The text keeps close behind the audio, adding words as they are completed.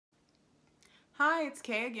Hi, it's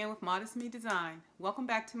Kay again with Modest Me Design. Welcome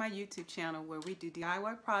back to my YouTube channel where we do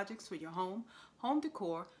DIY projects for your home, home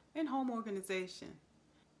decor, and home organization.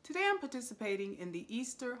 Today I'm participating in the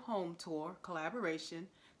Easter Home Tour collaboration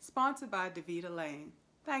sponsored by Daveda Lane.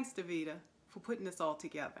 Thanks, Daveda, for putting this all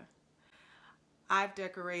together. I've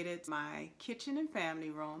decorated my kitchen and family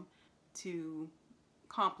room to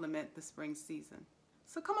complement the spring season.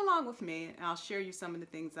 So come along with me and I'll share you some of the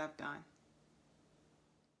things I've done.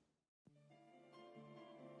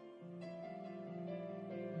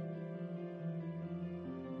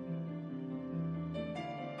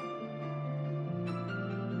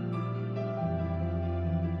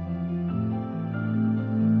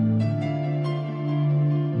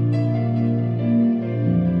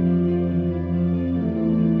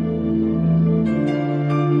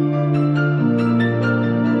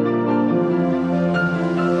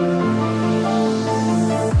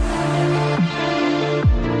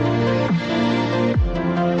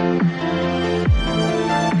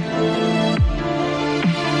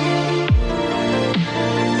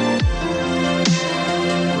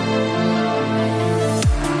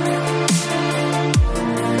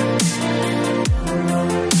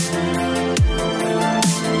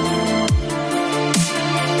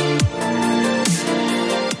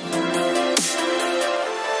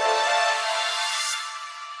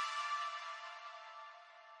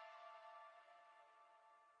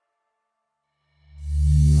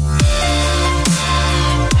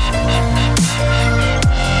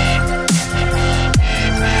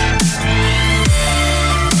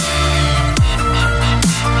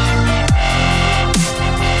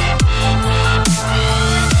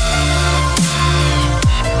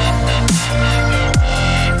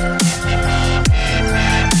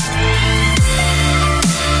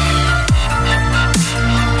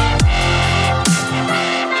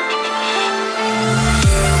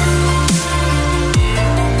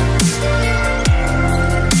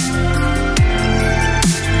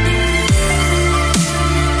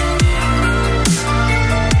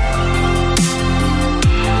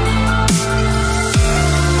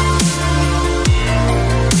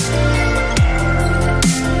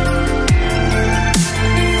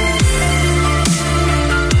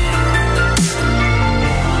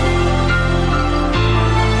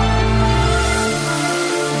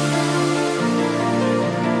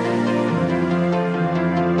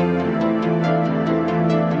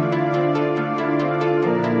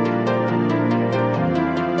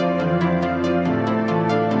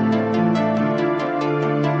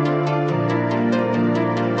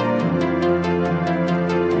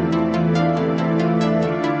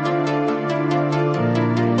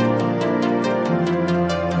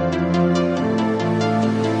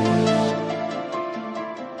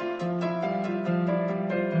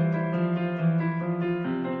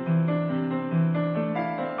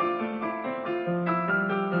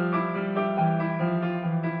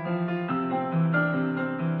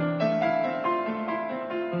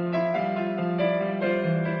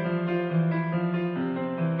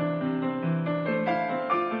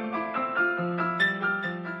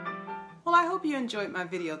 I hope you enjoyed my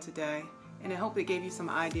video today, and I hope it gave you some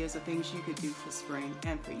ideas of things you could do for spring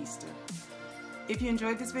and for Easter. If you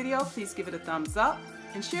enjoyed this video, please give it a thumbs up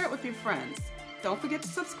and share it with your friends. Don't forget to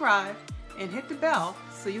subscribe and hit the bell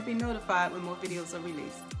so you'll be notified when more videos are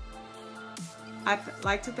released. I'd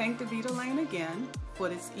like to thank Daveda Lane again for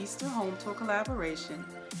this Easter Home Tour collaboration.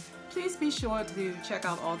 Please be sure to check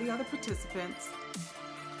out all the other participants.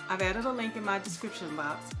 I've added a link in my description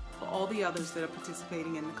box for all the others that are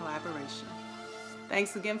participating in the collaboration.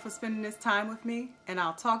 Thanks again for spending this time with me, and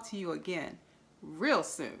I'll talk to you again real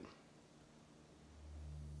soon.